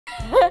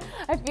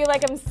I feel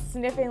like I'm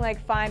sniffing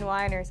like fine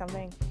wine or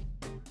something.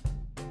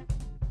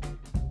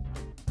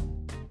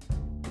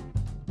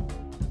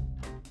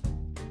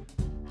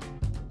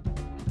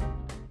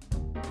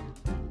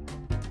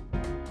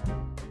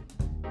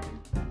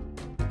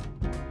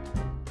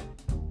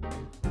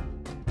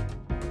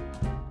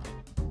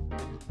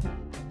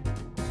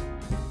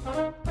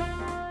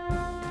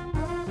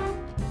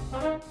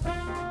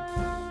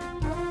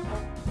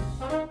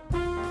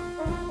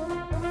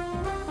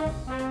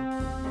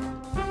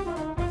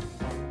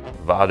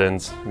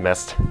 Waden's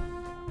Mest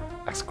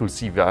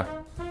Exclusiva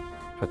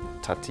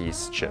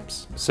Patatis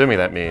chips. Assuming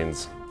that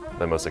means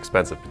the most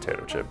expensive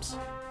potato chips.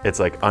 It's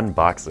like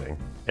unboxing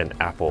an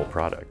Apple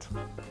product.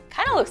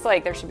 Kind of looks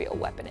like there should be a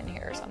weapon in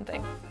here or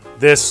something.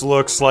 This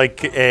looks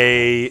like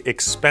a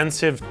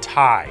expensive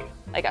tie.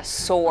 Like a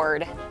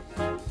sword.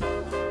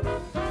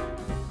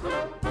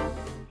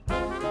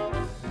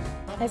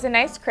 There's a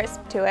nice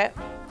crisp to it.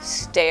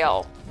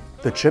 Stale.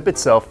 The chip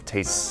itself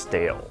tastes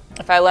stale.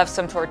 If I left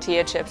some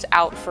tortilla chips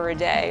out for a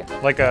day.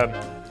 Like a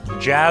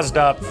jazzed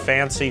up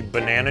fancy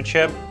banana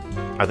chip.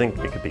 I think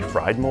it could be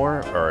fried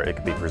more, or it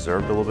could be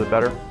preserved a little bit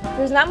better.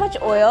 There's not much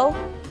oil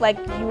like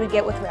you would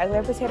get with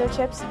regular potato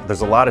chips.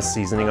 There's a lot of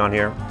seasoning on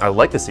here. I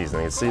like the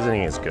seasoning. The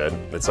seasoning is good.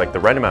 It's like the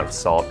right amount of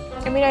salt.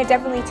 I mean, I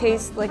definitely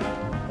taste like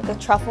the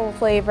truffle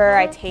flavor.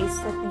 I taste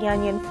like the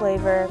onion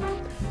flavor.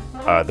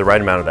 The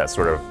right amount of that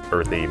sort of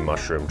earthy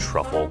mushroom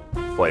truffle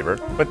flavor.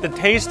 But the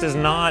taste is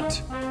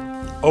not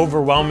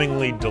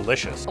overwhelmingly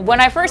delicious. When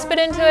I first bit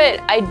into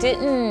it, I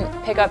didn't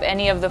pick up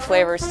any of the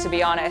flavors, to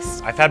be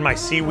honest. I've had my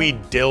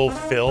seaweed dill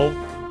fill.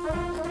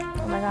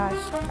 Oh my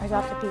gosh, I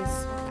dropped a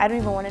piece. I don't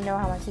even want to know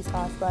how much these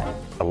cost, but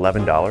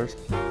 $11?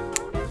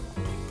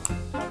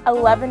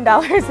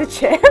 $11 a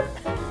chip?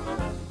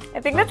 I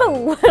think that's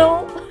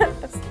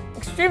that's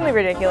extremely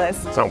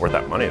ridiculous. It's not worth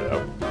that money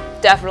though.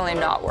 Definitely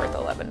not worth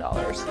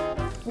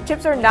 $11. The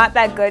chips are not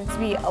that good to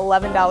be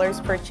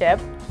 $11 per chip.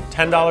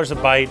 $10 a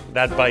bite,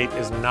 that bite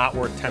is not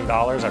worth $10.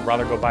 I'd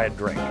rather go buy a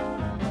drink.